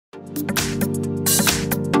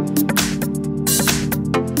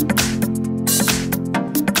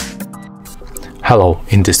Hello,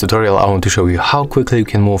 in this tutorial I want to show you how quickly you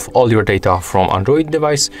can move all your data from Android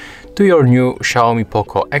device to your new Xiaomi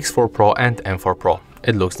POCO X4 Pro and M4 Pro.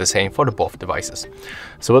 It looks the same for both devices.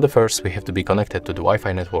 So at the first we have to be connected to the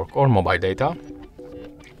Wi-Fi network or mobile data.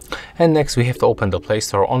 And next we have to open the Play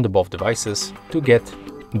Store on the both devices to get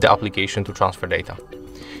the application to transfer data.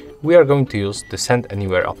 We are going to use the Send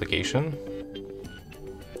Anywhere application.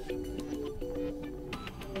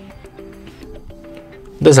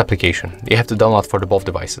 This application you have to download for the both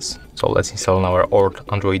devices. So let's install on our old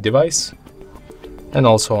Android device and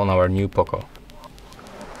also on our new POCO.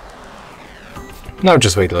 Now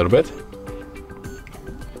just wait a little bit.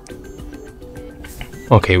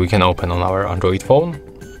 Okay, we can open on our Android phone.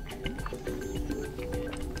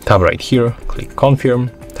 Tap right here, click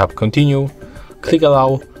confirm, tap continue, click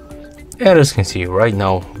allow, and as you can see right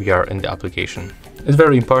now we are in the application. It's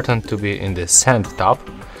very important to be in the Send tab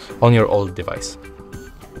on your old device.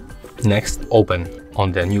 Next, open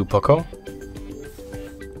on the new POCO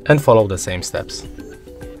and follow the same steps.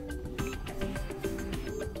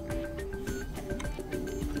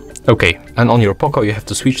 Okay, and on your POCO you have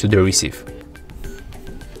to switch to the receive.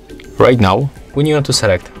 Right now, when you want to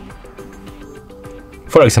select,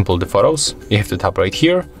 for example, the photos, you have to tap right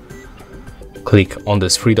here, click on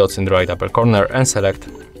these three dots in the right upper corner and select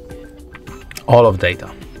all of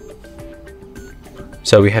data.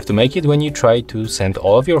 So we have to make it when you try to send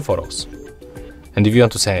all of your photos. And if you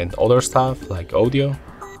want to send other stuff like audio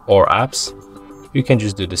or apps, you can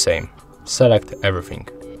just do the same. Select everything.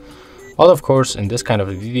 But of course, in this kind of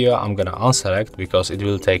a video, I'm gonna unselect because it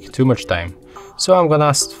will take too much time. So I'm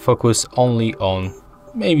gonna focus only on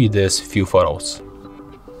maybe these few photos.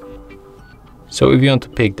 So if you want to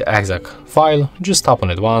pick the exact file, just tap on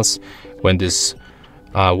it once. When this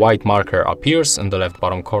white marker appears in the left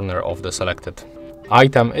bottom corner of the selected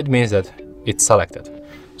item, it means that it's selected.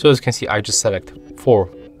 So as you can see, I just select 4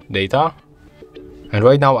 data and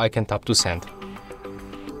right now I can tap to send.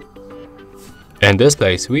 In this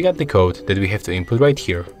place we got the code that we have to input right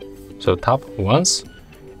here. So tap once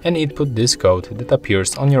and input this code that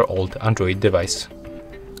appears on your old Android device.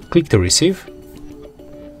 Click to receive.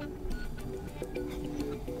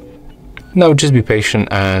 Now just be patient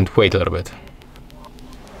and wait a little bit.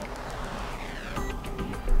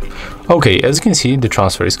 Okay, as you can see, the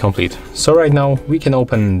transfer is complete. So right now we can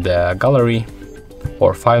open the gallery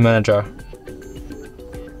or file manager.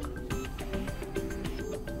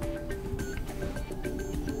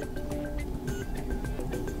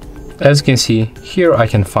 As you can see, here I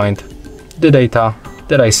can find the data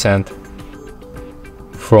that I sent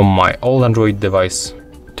from my old Android device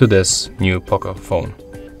to this new POCO phone.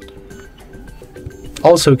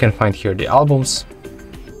 Also, you can find here the albums.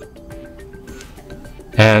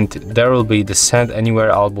 And there will be the Send Anywhere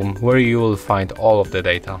album where you will find all of the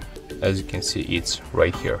data. As you can see, it's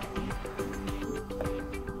right here.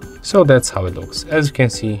 So that's how it looks. As you can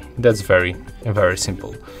see, that's very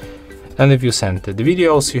simple. And if you send the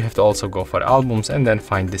videos, you have to also go for albums and then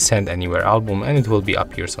find the Send Anywhere album and it will be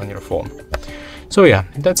appears on your phone. So yeah,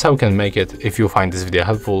 that's how you can make it. If you find this video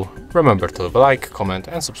helpful, remember to leave a like, comment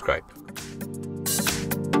and subscribe.